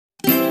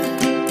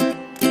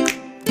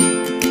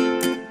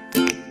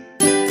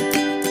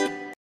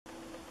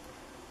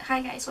Hi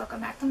guys!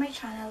 Welcome back to my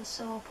channel.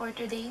 So, for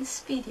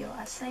today's video,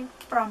 as I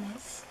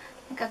promised,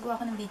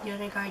 nagkagawa ko ng video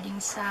regarding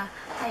sa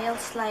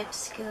IELTS Life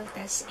Skill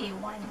Test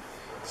A1.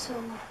 So,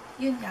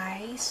 yun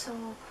guys. So,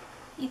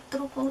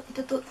 ituturo ko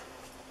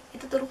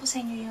sa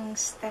inyo yung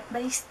step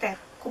by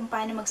step kung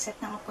paano mag-set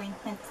ng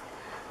appointment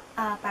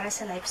para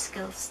sa life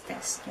skills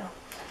test nyo.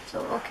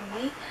 So,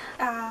 okay.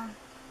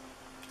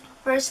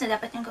 First na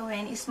dapat nyo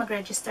gawin is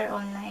mag-register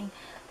online.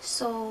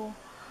 So,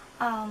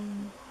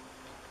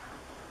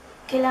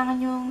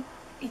 kailangan yung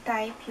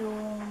i-type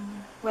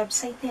yung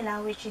website nila,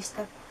 which is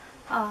the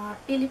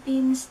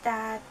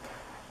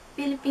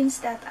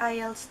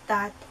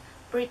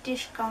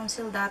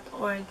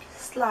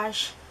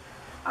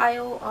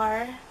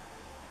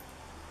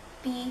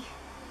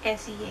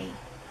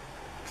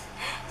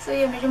So,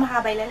 yun, medyo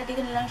mahaba. Ilalagay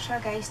ko na lang siya,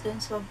 guys, dun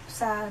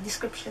sa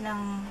description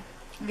ng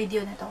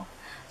video na to.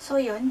 So,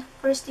 yun,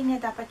 first thing na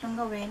dapat yung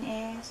gawin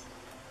is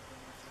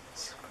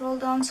scroll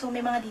down. So,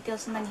 may mga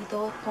details naman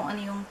dito kung ano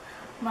yung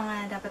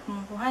mga dapat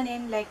mong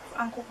kuhanin. Like,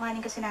 ang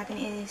kukuhanin kasi natin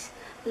is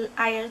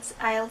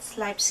IELTS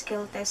Life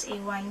Skill Test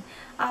A1.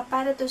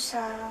 Para to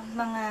sa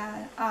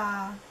mga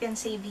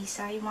fiancé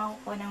visa, yung mga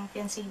kukuha ng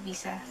fiancé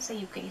visa sa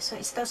UK. So,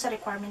 ito sa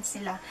requirements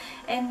nila.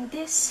 And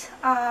this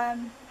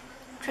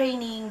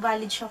training,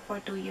 valid siya for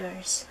 2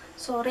 years.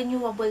 So,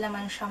 renewable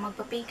naman siya.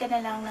 Magpa-pay ka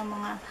na lang ng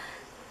mga,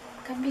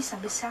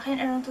 sabi sa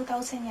akin, around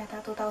 2,000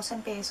 yata,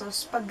 2,000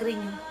 pesos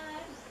pag-renew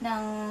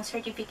ng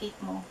certificate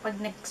mo pag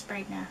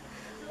nag-expire na.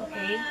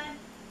 Okay?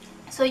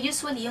 So,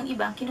 usually, yung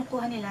ibang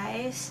kinukuha nila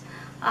is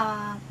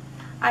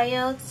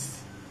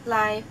IELTS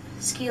Life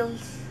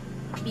Skills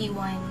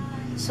B1.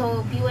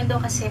 So, B1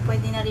 daw kasi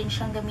pwede na rin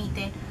siyang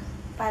gamitin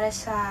para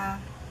sa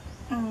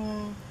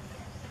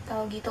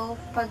tawag dito,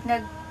 pag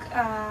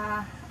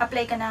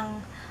nag-apply ka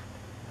ng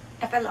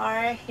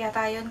FLR,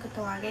 yata yun kung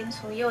tawagin.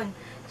 So, yun.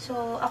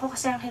 So, ako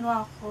kasi ang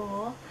kinuha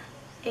ko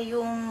ay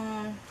yung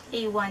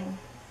A1.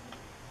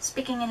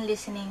 Speaking and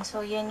listening.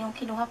 So, yan yung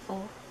kinuha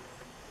ko.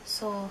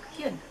 So,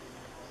 yun.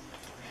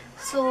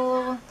 So,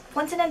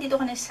 once na nandito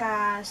ka na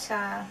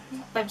sa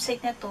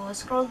website na to,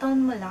 scroll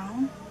down mo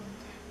lang.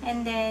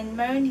 And then,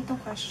 meron ditong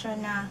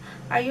question na,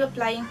 are you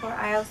applying for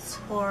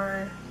IELTS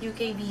for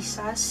UK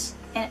visas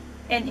and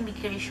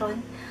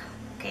immigration?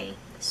 Okay.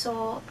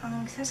 So,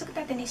 ang sasagot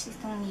natin is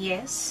itong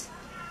yes.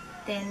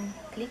 Then,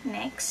 click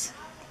next.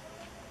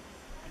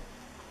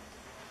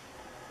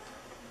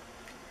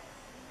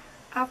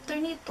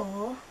 After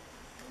nito,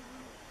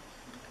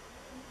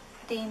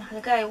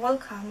 nakalagay,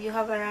 welcome, you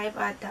have arrived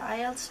at the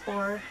IELTS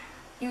for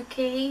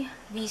UK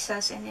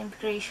Visas and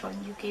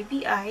Immigration,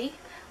 UKVI,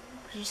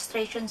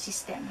 registration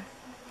system.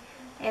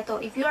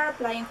 Ito, if you are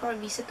applying for a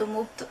visa to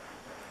move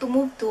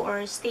to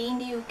or stay in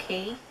the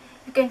UK,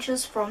 you can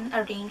choose from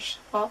a range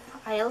of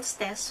IELTS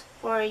tests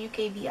for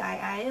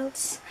UKVI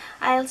IELTS,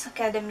 IELTS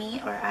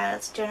Academy or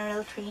IELTS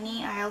General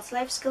Training, IELTS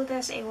Life Skill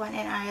Test A1,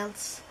 and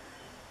IELTS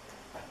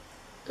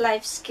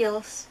Life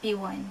Skills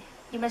B1.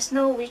 You must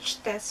know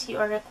which tests you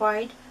are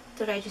required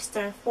to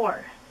register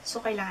for.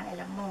 So, kailangan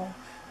alam mo.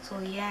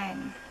 So,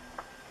 yan.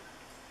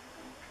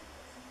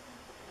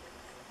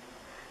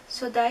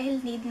 So, dahil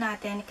need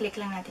natin, click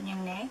lang natin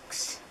yung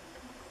next.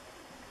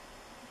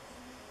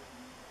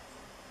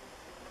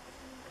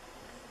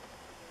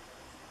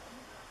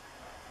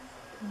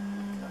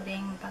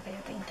 Loading, bagay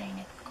yata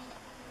internet ko.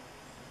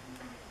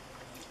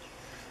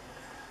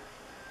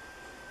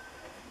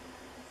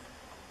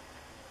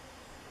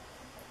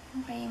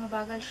 Okay,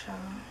 mabagal siya.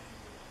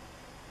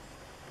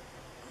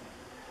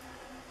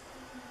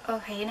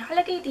 Okay,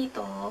 nakalagay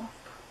dito,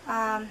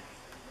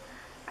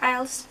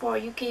 IELTS for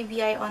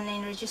UKVI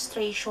online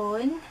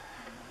registration,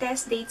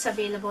 test dates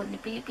available in the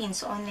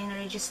Philippines, online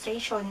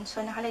registration. So,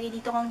 nakalagay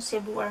dito kung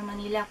Cebu or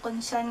Manila, kung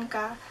saan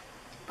ka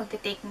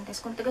pagtitake ng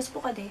test. Kung tagas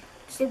po ka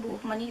Cebu,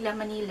 Manila.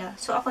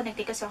 So, ako,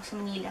 nagtake kasi ako sa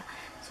Manila.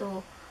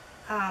 So,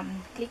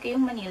 click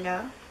yung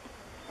Manila.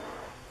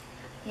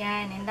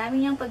 Yan, ang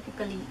dami niyang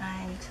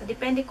pagpipilian. So,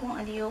 depende kung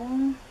ano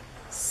yung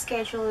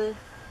schedule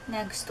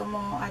na gusto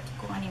mo at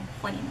kung ano yung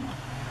kunin mo.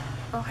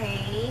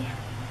 Okay.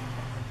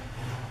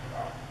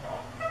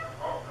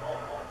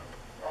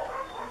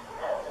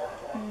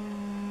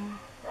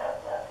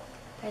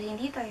 Dahil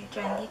hindi tayo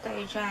dyan.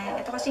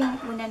 Ito kasi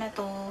muna na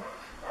to,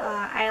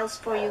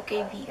 IELTS for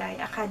UKVI,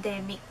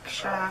 academic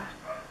siya.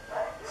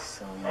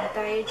 So, hindi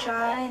tayo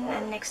dyan.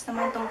 And next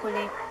naman tong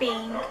kulay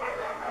pink,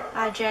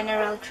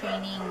 general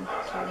training.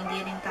 So,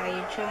 hindi rin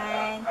tayo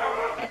dyan.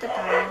 Ito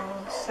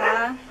tayo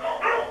sa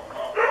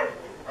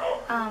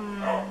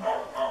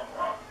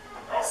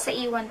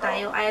A1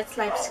 tayo, IELTS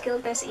Life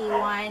Skill Test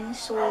A1.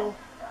 So,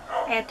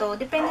 eto,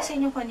 depende sa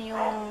inyo kung ano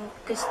yung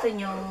gusto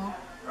nyo.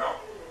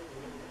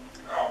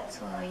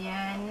 So,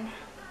 yan.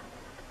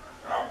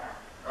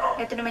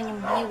 Ito naman yung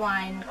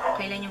B1, kung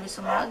kailan nyo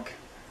gusto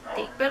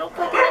mag-take. Pero,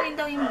 pwede na rin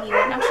daw yung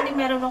B1. Actually,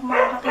 meron akong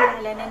mga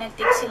kakilala na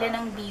nag-take sila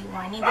ng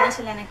B1. Hindi na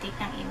sila nag-take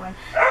ng A1.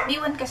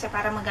 B1 kasi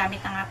para magamit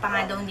na nga pa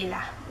nga daw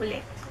nila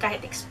ulit,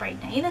 kahit expired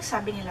na. Yun ang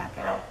sabi nila,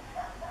 pero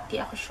di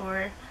ako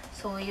sure.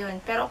 So, yun.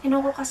 Pero,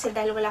 kinuha ko kasi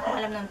dahil wala akong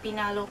alam nun,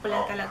 pinalo ko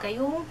lang talaga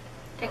yung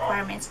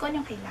requirements kung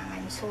ano yung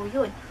kailangan. So,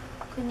 yun.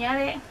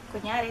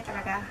 Kunyari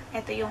talaga,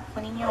 ito yung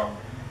kunin yung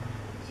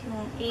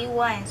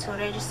A1. So,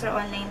 register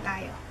online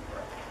tayo.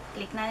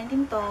 Click na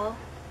natin to.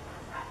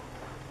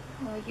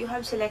 You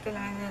have selected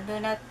do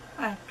not,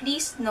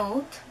 please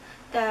note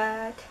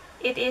that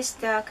it is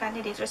the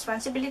candidate's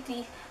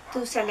responsibility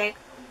to select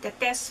the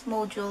test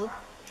module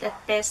that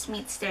best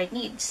meets their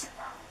needs.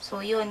 So,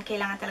 yun,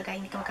 kailangan talaga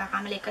hindi ka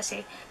magkakamali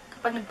kasi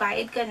kapag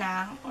nagbayad ka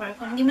na, or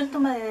kung hindi mo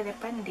ito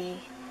maredepende,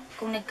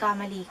 kung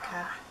nagkamali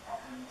ka.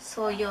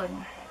 So,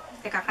 yun.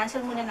 Teka,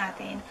 cancel muna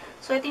natin.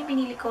 So, ito yung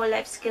pinili ko,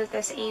 Life Skill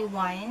Test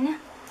A1.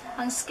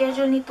 Ang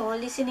schedule nito,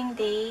 listening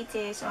date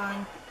is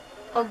on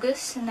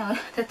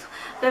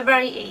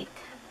February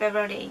 8,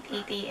 8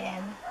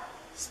 a.m.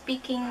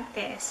 Speaking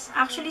test.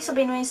 Actually,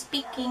 sabay naman yung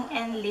speaking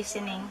and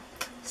listening.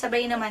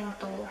 Sabay naman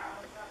to.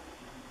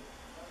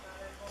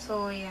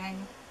 So,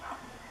 yan.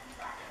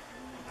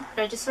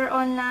 Register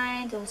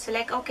online. So,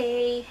 select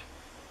okay.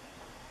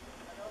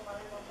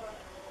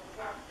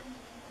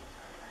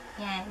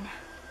 Yan.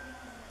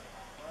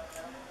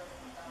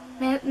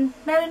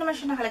 Meron naman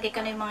siya nakalagay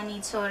ka na yung mga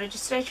needs. So,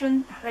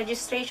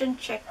 registration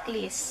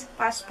checklist,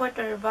 passport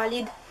or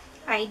valid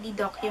ID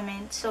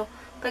document. So,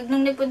 pag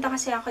nung nagpunta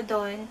kasi ako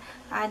doon,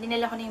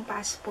 dinala ko na yung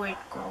passport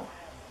ko.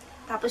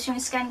 Tapos yung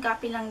scan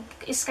copy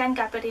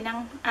rin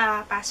ng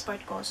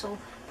passport ko. So,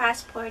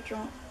 passport,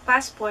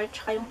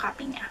 tsaka yung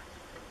copy niya.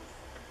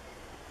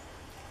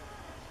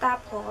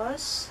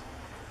 Tapos,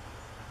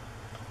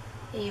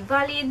 a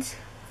valid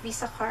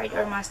Visa card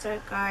or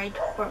Mastercard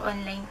for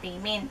online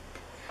payment.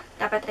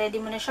 Dapat ready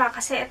mo na siya.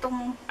 Kasi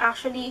itong,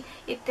 actually,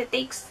 it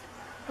takes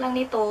lang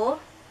nito,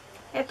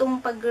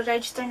 itong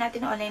pag-register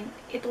natin online,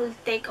 it will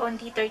take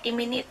only 30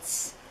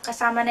 minutes.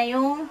 Kasama na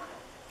yung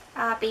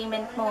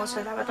payment mo. So,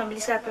 dapat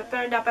mabilis ka.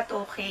 Pero dapat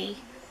okay.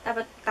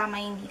 Dapat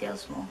tama yung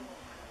details mo.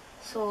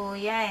 So,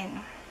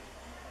 yan.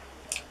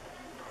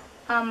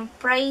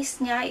 Price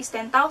niya is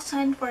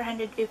 10,415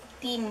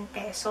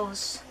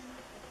 pesos.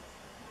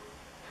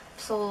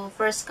 So,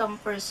 first come,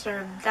 first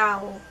serve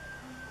daw.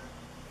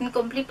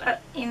 Incomplete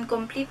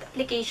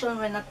application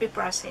will not be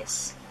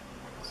processed.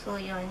 So,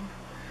 yun.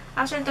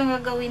 Actually, itong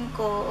gagawin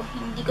ko,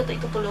 hindi ko to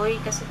itutuloy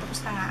kasi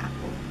tapos na nga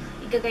ako.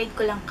 I-guide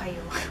ko lang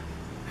kayo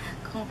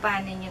kung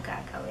paano nyo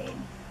gagawin.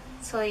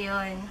 So,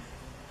 yun.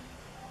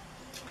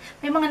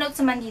 May mga notes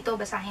naman dito,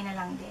 basahin na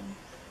lang din.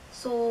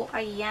 So,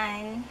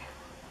 ayan.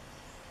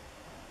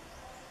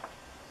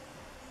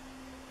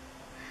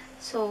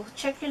 So,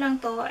 check nyo lang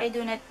to. I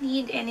do not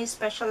need any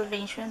special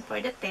arrangement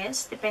for the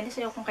test. Depende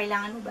sa'yo kung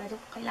kailangan mo ba.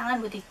 Kung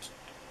kailangan mo,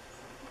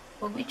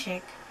 huwag mo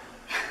i-check.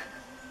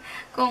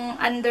 Kung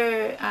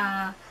under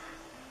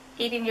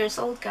 18 years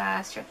old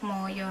ka, check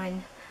mo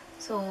yun.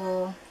 So,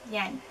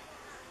 yan.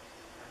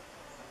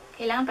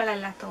 Kailangan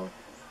pala to.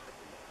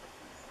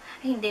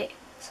 Ay, hindi.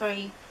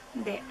 Sorry.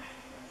 Hindi.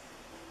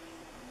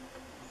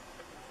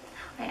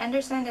 I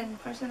understand that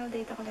personal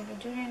data collected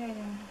during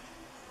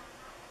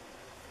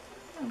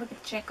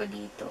bakit check ko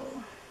dito?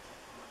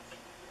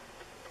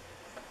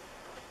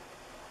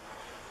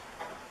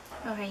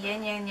 Okay,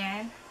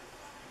 yan.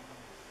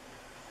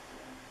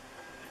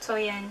 So,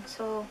 yan.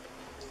 So,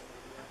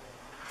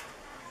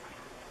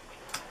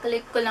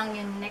 click ko lang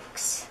yung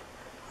next.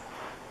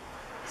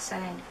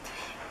 Send.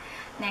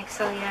 Next,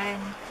 so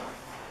yan.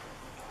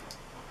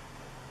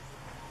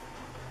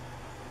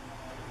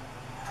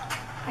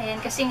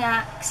 Ayan, kasi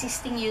nga,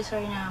 existing user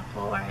na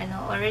ako,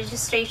 or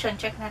registration.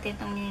 Check natin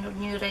itong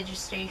new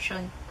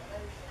registration.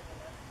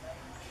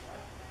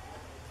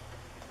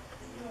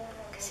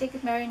 Kasi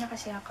meron na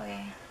kasi ako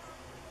eh.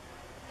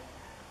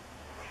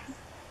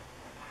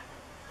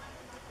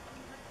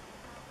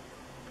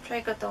 Try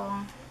ko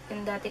itong,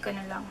 yung dati ko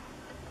na lang.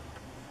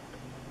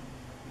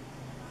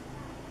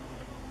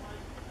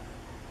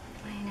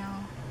 I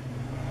know.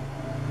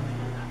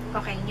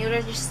 Okay, new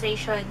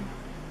registration.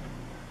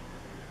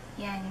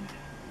 Yan.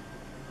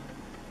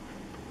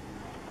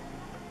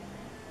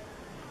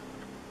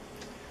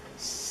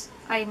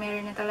 Ay,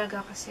 meron na talaga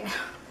kasi.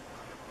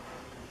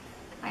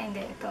 Ay,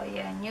 hindi. Ito,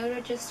 yan. New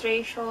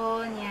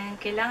registration. Yan.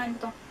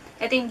 Kailangan ito.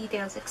 Ito yung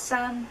details.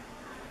 Exam.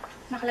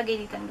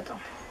 Nakalagay dito. Ano ba ito?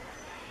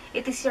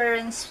 It is your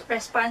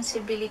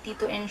responsibility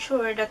to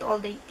ensure that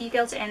all the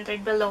details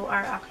entered below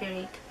are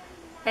accurate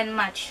and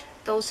match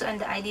those on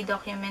the ID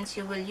documents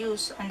you will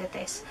use on the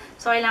test.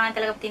 So, kailangan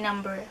talaga pati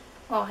number.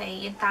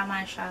 Okay, yun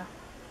tama siya.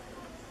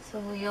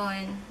 So,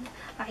 yun.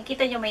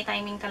 Makikita nyo may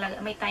timing talaga.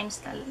 May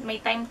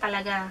time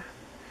talaga.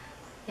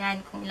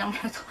 Yan, kung ilang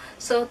minuto.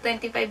 So,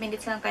 25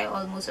 minutes lang tayo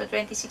almost. So,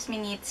 26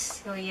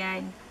 minutes. So,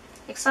 yan.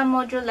 Exam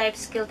module, life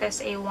skill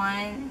test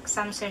A1.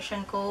 Exam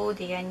session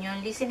code. Yan yun.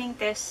 Listening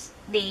test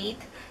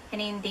date.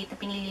 Yan yung date na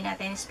pinili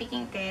natin.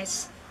 Speaking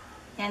test.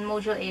 Yan,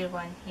 module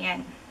A1.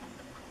 Yan.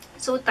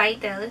 So,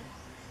 title.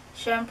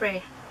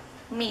 Syempre,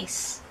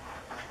 Miss.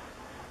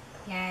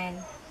 Yan.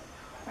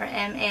 Or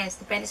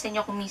MS. Depende sa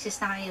inyo kung Mrs.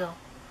 na kayo.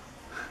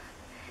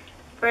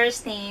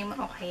 First name,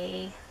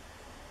 okay.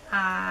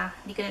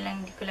 Hindi ko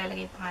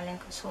lalagay yung pangalan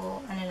ko. So,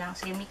 ano lang,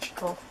 sige,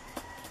 Michiko.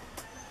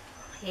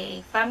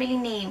 Okay, family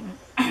name.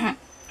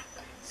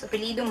 So,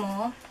 apelido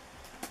mo.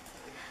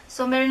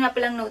 So, meron nga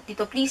palang note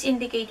dito. Please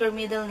indicate your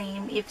middle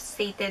name if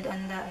stated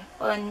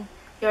on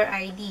your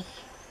ID.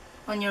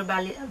 On your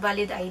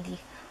valid ID.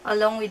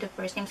 Along with the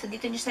first name. So,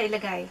 dito nyo sa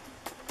ilagay.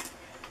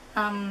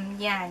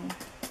 Yan.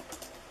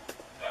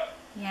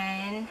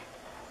 Yan.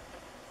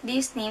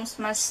 These names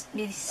must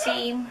be the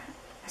same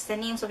as the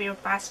names of your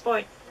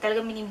passport.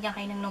 Talagang binibigyan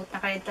kayo ng note.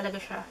 Nakaread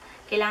talaga siya.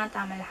 Kailangan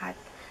tama lahat.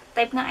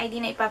 Type ng ID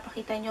na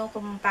ipapakita nyo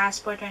kung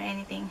passport or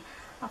anything.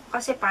 Ako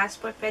kasi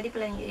passport, pwede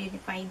pala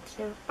unified.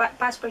 So,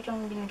 passport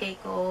yung binigay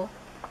ko.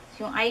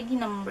 So, yung ID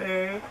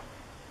number,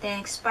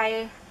 then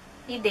expiry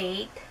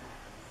date.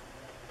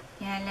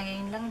 Yan,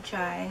 lagay lang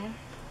dyan.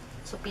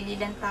 So, pili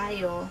lang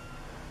tayo.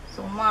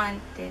 So,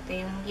 month, ito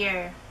yung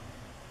year.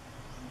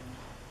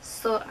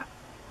 So,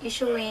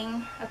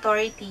 issuing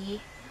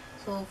authority,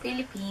 so,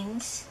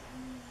 Philippines.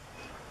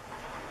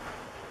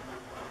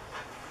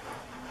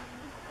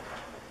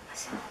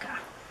 Asan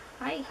ka?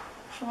 Ay,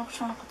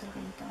 sungak ko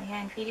talaga dito.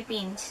 Ayan,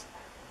 Philippines.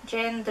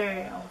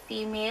 Gender,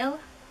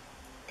 female.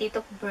 Date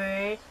of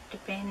birth,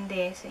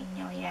 depende sa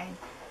inyo. Ayan.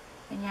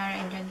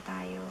 Kanyari, andyan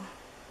tayo.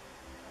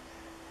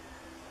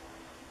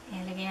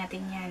 Ayan, lagay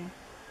natin yan.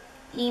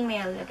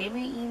 Email, lagay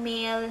mo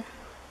yung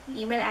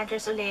email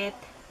address ulit.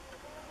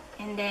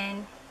 And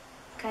then,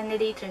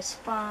 candidate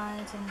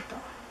response, ano to?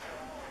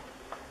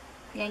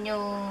 Yan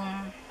yung,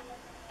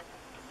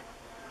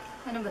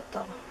 ano ba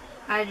to?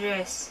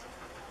 Address.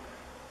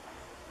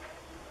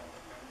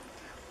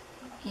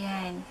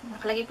 Yan.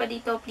 Nakalagay pa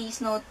dito, please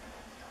note,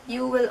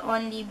 you will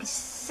only be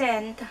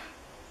sent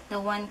the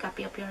one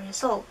copy of your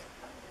result.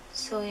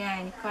 So,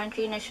 yan.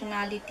 Country,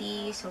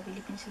 nationality, so,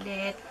 Philippines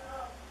ulit.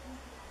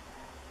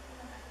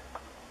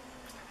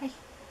 Ay,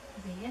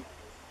 ano yan?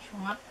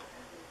 Sungak.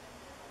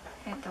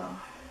 Ito.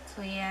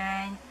 So,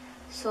 yan.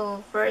 So,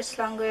 first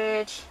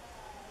language.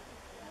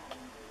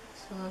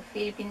 So,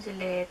 Philippines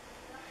ulit.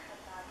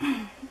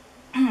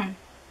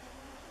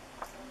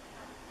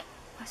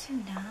 Kasi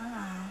na.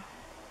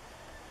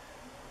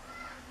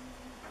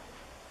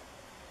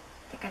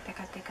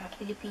 Teka.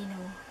 Filipino.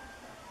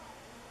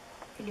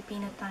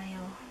 Filipino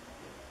tayo.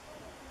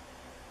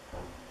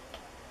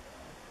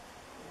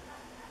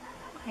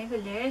 Ay,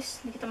 bilis.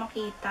 Hindi kita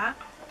makita.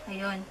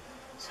 Ayun.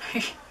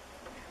 Sorry.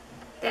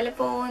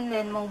 Telephone,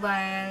 then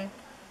mobile.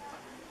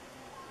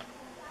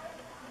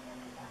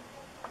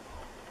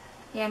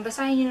 Yan,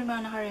 basahin nyo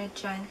naman naka-read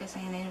dyan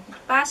kasi yan yung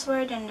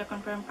password and the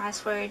confirm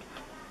password.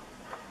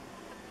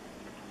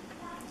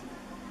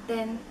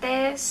 Then,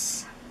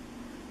 test.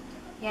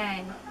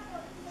 Yan.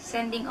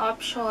 Sending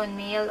option,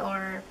 mail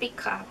or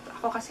pick up.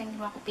 Ako kasi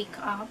hindi mo ako pick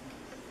up.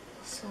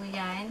 So,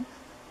 yan.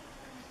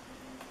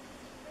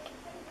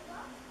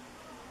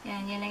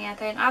 Yan lang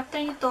yata yun. After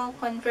nito,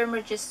 confirm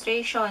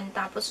registration.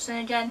 Tapos,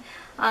 sunod dyan,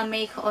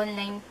 make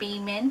online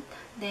payment.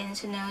 Then,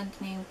 sunod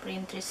na yung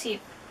print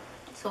receipt.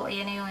 So,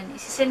 ayan na yun.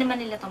 Isisend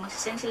naman nila to.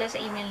 Magsisend sila sa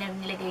email na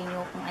nilagay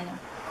nyo kung ano.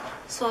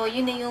 So,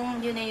 yun na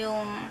yung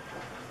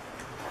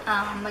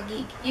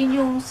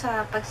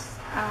sa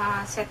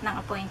pag-set ng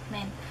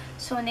appointment.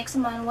 So, next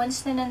month,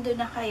 once na nandun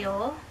na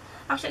kayo,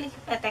 actually,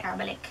 teka,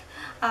 balik.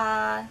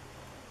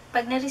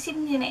 Pag na-receive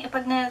nyo na,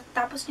 pag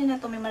natapos nyo na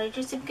to, may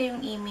ma-receive kayong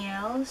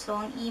email. So,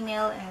 ang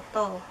email,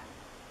 eto.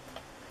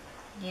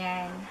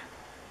 Yan.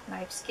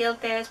 Life skill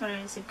test,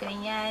 ma-receive kayo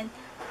yan.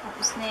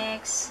 Tapos,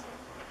 next.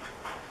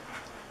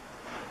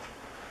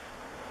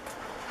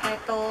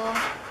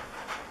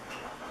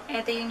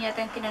 Ito yung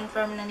yata yung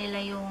kinonfirm na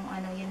nila yung,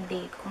 yung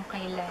date, kung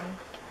kailan.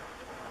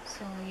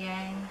 So,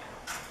 yan.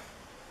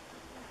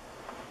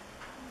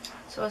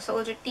 So, sa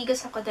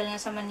Ortigas ako dahil nga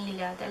sa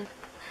Manila.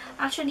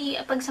 Actually,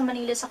 pag sa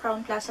Manila, sa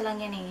Crown Plaza lang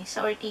yan eh.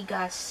 Sa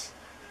Ortigas.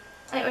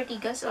 Ay,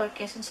 Ortigas or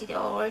Quezon City.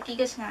 O,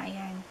 Ortigas nga,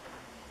 ayan.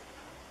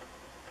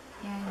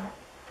 Yan.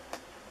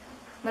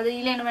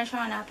 Madali lang naman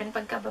siya hanapin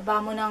pagkababa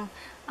mo ng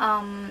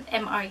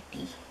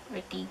MRT.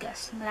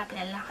 Ortigas.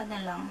 Malapit na, lakad na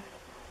lang.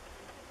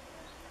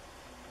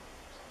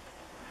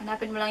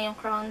 Hanapin mo lang yung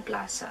Crown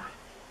Plaza.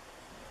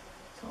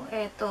 So,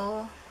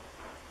 eto.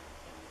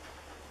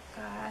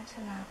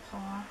 Saan ako?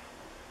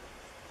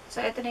 So,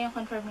 ito na yung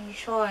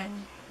confirmation.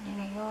 Yan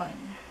na yun.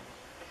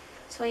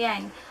 So,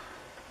 yan.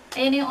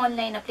 Ayan yung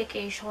online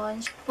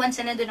applications.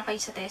 Once na nandun na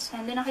kayo sa test.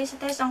 Nandun na kayo sa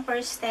test, ang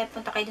first step,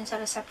 punta kayo dun sa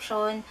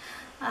reception.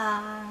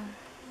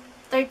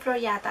 Third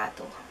floor yata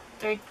to.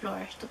 Third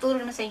floor. Tuturo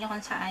naman sa inyo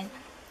kung saan.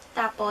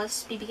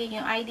 Tapos, bibigay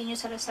nyo yung ID nyo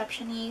sa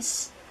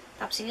receptionist.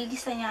 Tapos,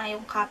 ililista niya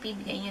yung copy,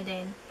 bigay nyo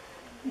din.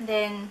 And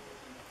then,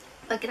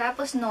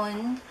 pagkatapos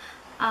nun,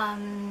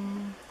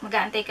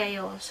 mag-aantay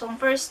kayo. So,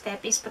 ang first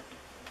step is,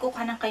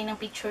 kukuha na kayo ng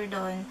picture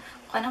doon.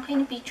 Kukuha na kayo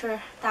ng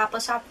picture.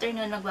 Tapos, after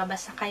nun,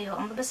 magbabasa kayo.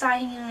 Ang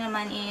babasahin nyo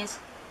naman is,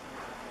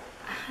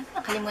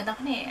 nakalimutan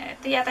ko na eh.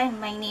 Ito yata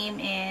yung my name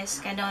is,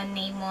 ganon,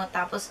 name mo.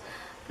 Tapos,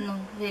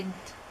 with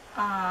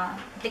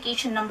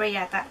application number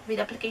yata.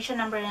 With application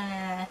number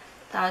na,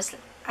 tapos,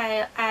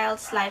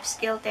 IELTS life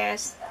skill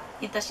test.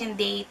 Tapos yung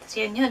date. Tapos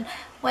yun.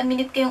 1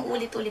 minute kayong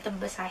ulit-ulit ang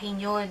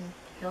basahin yun.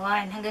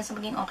 Yun. Hanggang sa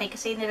maging okay.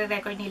 Kasi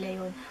nire-record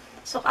nila yun.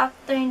 So,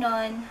 after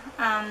nun,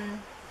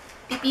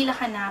 pipila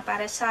ka na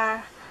para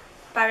sa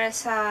para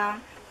sa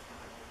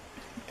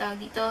tawag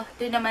dito,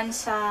 doon naman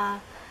sa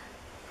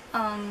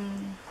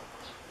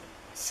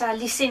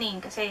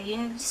listening, kasi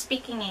yung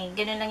speaking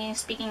ganun lang yung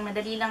speaking,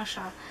 madali lang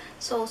siya.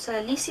 So,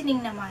 sa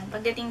listening naman,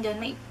 pagdating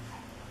doon,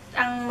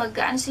 ang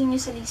mag-ano sa inyo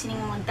sa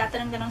listening,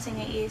 magtatanong-tanong sa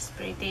inyo is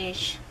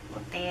British,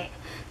 puti.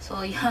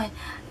 So, yun.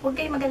 Huwag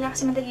kayo mag-alala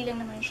kasi madali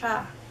lang naman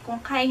siya. Kung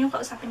kaya nyo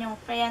kausapin yung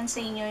friend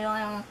sa inyo,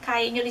 yung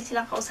kaya nyo rin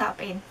silang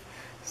kausapin.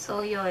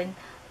 So, yun.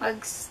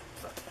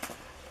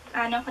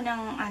 Ako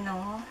ng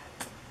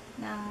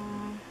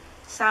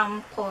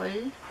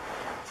sample.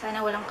 Sana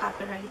walang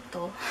copyright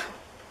to.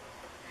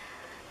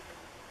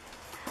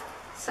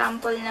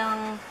 Sample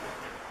ng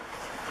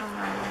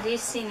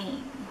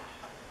listening.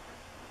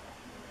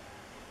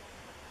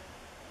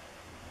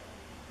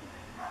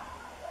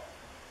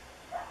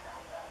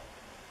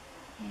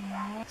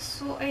 Yeah.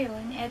 So,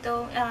 ayun.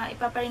 Ito,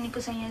 ipaparinig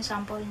ko sa inyo yung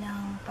sample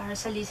ng para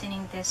sa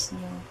listening test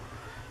nyo.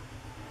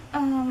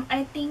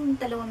 I think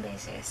 2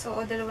 beses. So,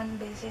 2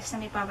 beses na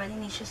may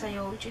paparinig siya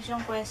sa'yo. Which is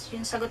yung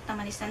question, sagot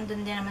naman is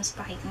nandun din naman sa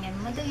pakinggan.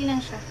 Madali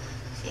lang siya.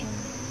 Kasi,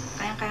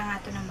 kayang-kaya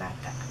nga ito ng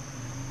bata.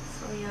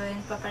 So, yun.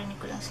 Paparinig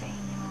ko lang sa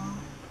inyo.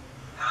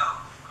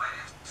 Hello, my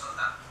name is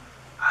Sultan.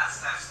 As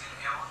testing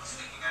here on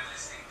speaking and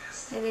listening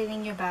test.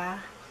 Narinig nyo ba?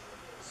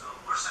 So,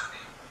 what's your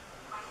name?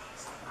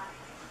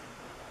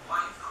 Where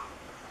are you from?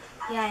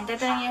 Yan,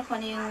 tatanong niyo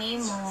kung ano yung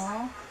name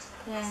mo.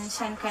 Kung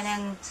saan ka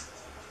nang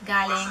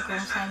galing,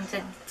 kung saan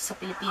sa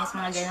Pilipinas,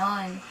 mga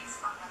ganon.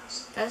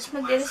 Tapos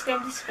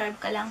mag-describe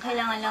ka lang.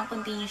 Kailangan lang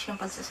continuous yung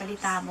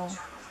pagsasalita mo.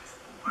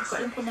 Hindi ko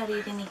alam kung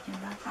naririnig nyo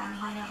ba.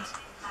 Pamihina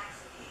kasi.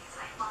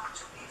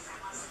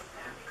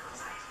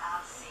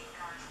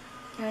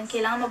 Yun,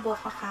 kailangan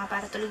maboka ka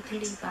para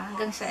tuloy-tuloy pa.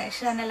 Hanggang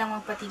siya na lang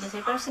magpatigas.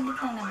 Pero saglit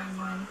lang naman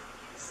yun.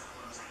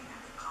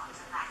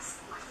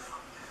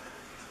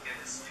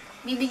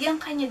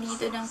 Bibigyan ka niya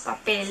dito ng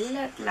papel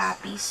at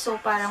lapis. So,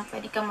 parang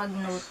pwede ka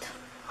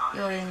mag-note.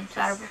 Yun.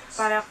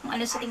 Para kung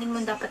ano sa tingin mo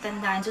dapat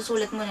tandaan,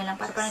 susulat mo na lang.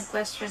 Para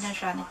nag-question na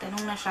siya,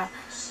 nagtanong na siya.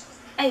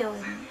 Ayun.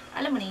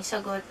 Alam mo na yung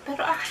sagot.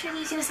 Pero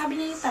actually, sinasabi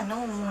niya yung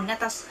tanong muna.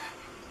 Tapos,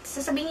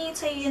 sasabihin niya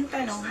sa'yo yung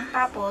tanong.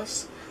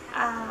 Tapos,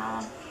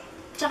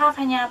 tsaka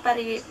kanya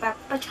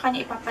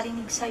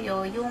ipaparinig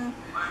sa'yo yung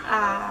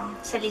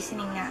sa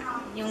listening na,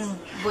 yung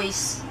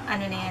voice,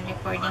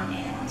 recording na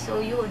yan.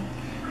 So, yun.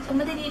 So,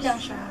 madali lang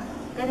siya.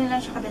 Ganun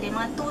lang siya kadali.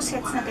 Mga 2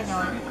 sets na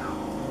gano'n.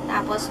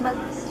 Tapos,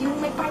 yung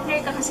may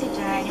partner ka kasi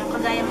dyan, yung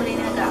kagaya mo rin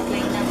na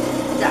nag-a-apply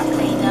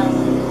ng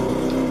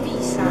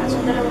visa. So,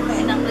 dalawa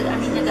kayo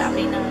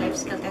nag-a-apply ng life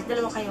skill test.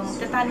 Dalawa kayo,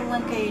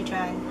 magtatanungan kayo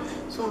dyan.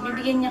 So,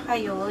 bibigyan niya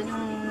kayo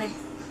yung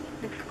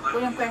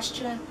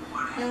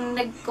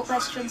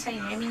nagko-question sa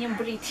inyo. I mean, yung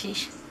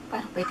British.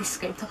 Parang pwede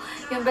describe to.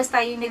 Yung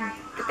basta yung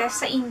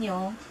nag-test sa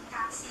inyo,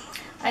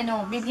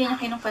 bibigyan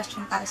niya kayo ng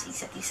question para sa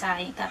isa't isa.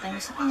 Yung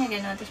tatanong sa kanya,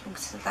 gano'n.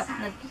 Tapos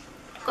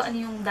kung ano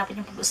yung dapat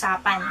yung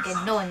pag-usapan,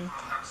 gano'n.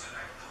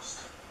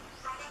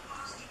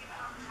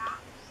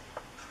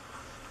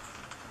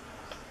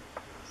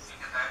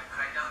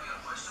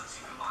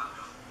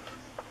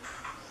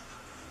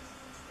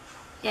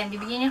 Yan,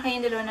 bibigyan niya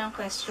kayo yung 2 ng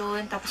question.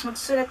 Tapos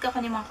magsusulat ka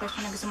kung yung mga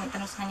question na gusto mo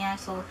itanong sa kanya.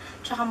 So,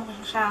 tsaka mo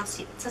siya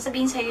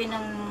sasabihin sa'yo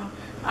ng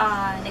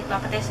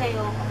nagpapatay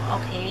sa'yo,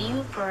 okay,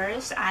 you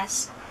first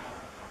ask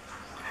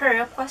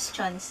her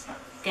questions.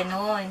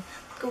 Ganon.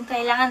 Kung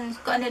kailangan,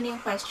 kung ano yung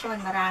question,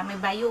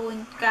 marami ba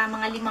yun?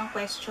 Mga 5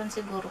 question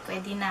siguro,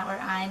 pwede na, or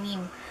 6.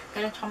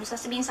 Ganon, tsaka mo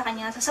sasabihin sa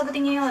kanya,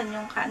 sasagutin niya yun,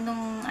 yung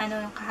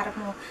kaharap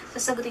mo,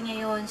 sasagutin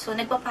niya yun. So,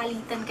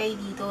 nagpapalitan kayo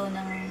dito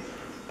ng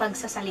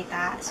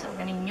pagsasalita. So,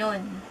 ganun yun.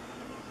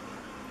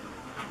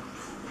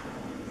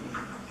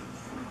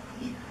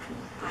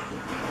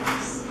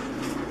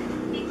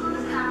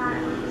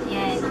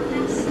 Yan.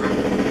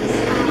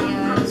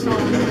 Ayun. So,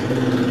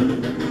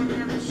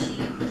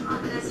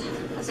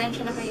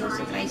 pasensya na kayo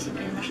sa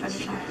tricycle. Masyado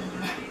siyang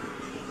hina.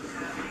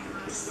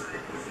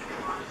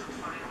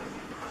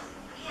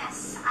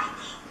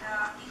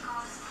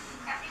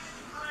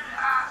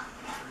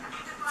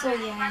 So,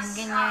 yan.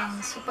 Ganyan.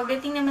 So,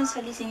 pagdating naman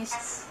sa listening,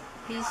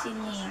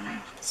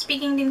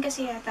 speaking din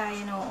kasi yata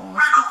yun, oo.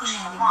 Speaking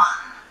na rin.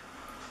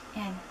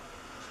 Yan.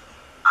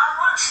 I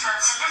want to go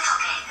to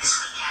Littlegate this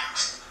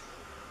weekend.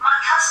 My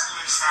cousin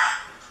lives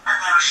there, and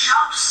there are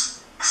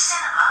shops, a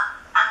cinema,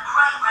 and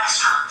great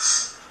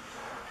restaurants.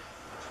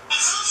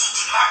 It's easy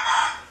to get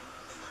there.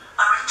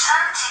 A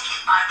return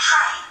ticket by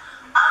train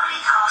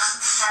only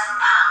costs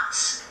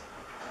 £7.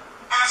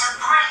 There's a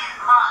brilliant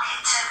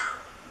market too,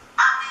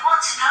 and we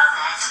want to go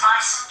there to buy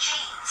some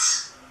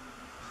jeans.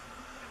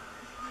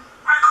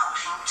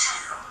 Recording 2.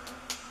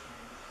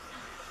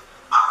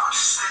 I want to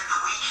spend the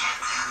weekend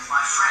there with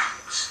my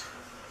friends.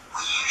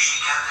 We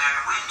usually go there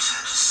in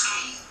winter to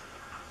ski,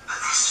 but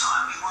this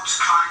time we want to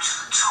climb to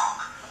the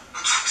top.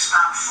 It takes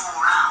about 4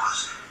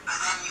 hours, but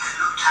then you can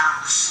look down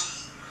on the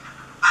sea.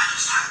 I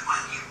just hope my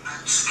new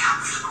boots are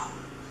comfortable.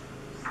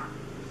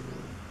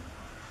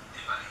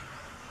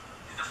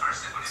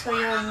 So,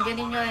 yun.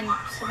 Ganun yun.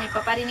 So, may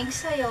paparinig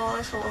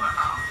sa'yo. So,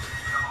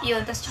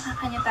 Yun, tapos tsaka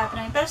kanya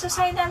tatanungin. Pero sa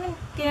side namin,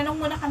 tinanong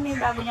muna kami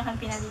bago niya kami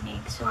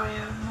pinarinig. So,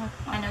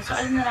 so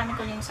alam na namin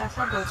kung yung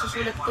sasagot.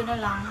 Susulat ko na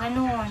lang,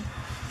 ganun.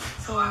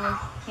 So,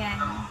 yan.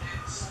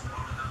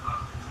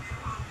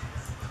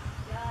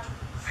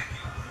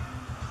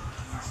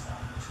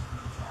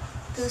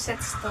 Two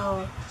sets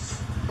to.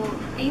 So,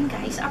 ayun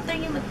guys, after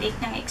nyo mag-take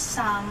ng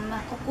exam,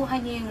 kukuha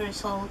nyo yung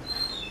result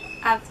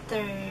after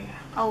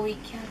a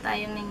week. Yata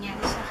yung nangyari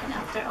sa akin,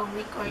 after a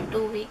week or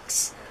 2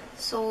 weeks.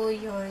 So,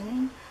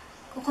 yun.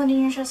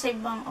 Kukunin nyo siya sa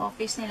ibang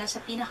office nila, sa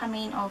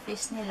pinaka-main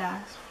office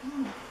nila.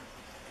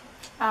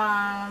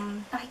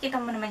 Nakikita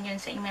mo naman yun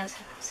sa email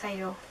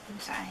sa'yo, kung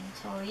saan.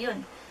 So,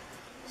 yun.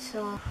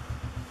 So,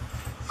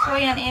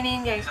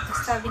 yan guys.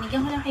 Basta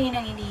binigyan ko lang kayo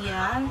ng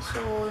idea.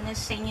 So,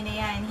 nasa inyo na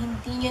yan.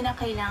 Hindi nyo na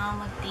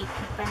kailangan mag-take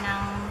pa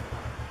ng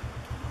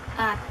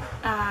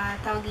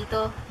tawag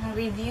dito, ng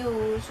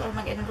reviews or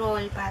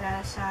mag-enroll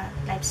para sa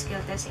life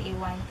skill test sa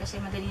A1 kasi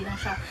madali lang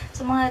siya.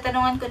 So, mga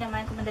tanungan ko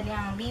naman kung madali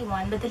ang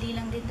B1, madali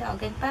lang din daw.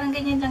 Parang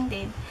ganyan lang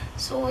din.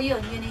 So,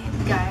 yun na yun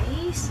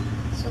guys.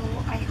 So,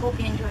 I hope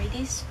you enjoyed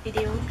this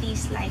video.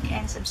 Please like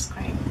and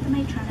subscribe to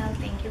my channel.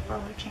 Thank you for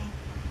watching.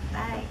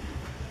 Bye!